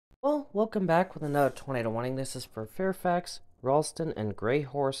Well, welcome back with another tornado warning. This is for Fairfax, Ralston, and Gray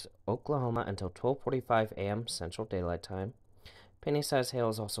Horse, Oklahoma until 12:45 a.m. Central Daylight Time. Penny-sized hail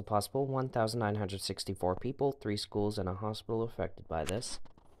is also possible. 1,964 people, 3 schools, and a hospital affected by this.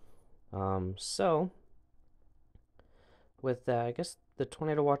 So, with that, I guess the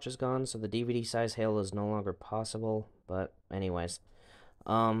tornado watch is gone, so the DVD-size hail is no longer possible. But anyways,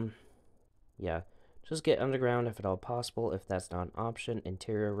 yeah. Just get underground if at all possible. If that's not an option,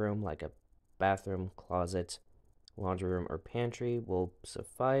 interior room like a bathroom, closet, laundry room, or pantry will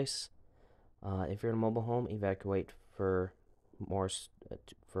suffice. If you're in a mobile home, evacuate more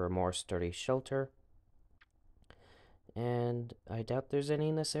for a more sturdy shelter. And I doubt there's any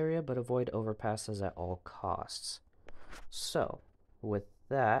in this area, but avoid overpasses at all costs. So, with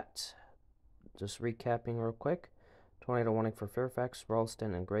that, just recapping real quick. Tornado warning for Fairfax,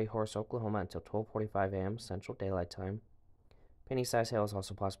 Ralston, and Gray Horse, Oklahoma until 12:45 a.m. Central Daylight Time. Penny-sized hail is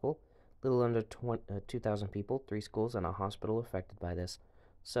also possible. Little under 2,000 people, 3 schools, and a hospital affected by this.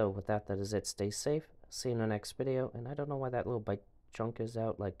 So with that, that is it. Stay safe. See you in the next video. And I don't know why that little bite chunk is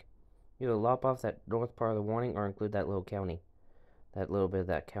out. Like, either lop off that north part of the warning or include that little county. That little bit of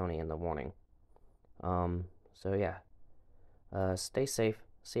that county in the warning. So yeah. Stay safe.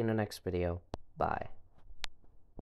 See you in the next video. Bye.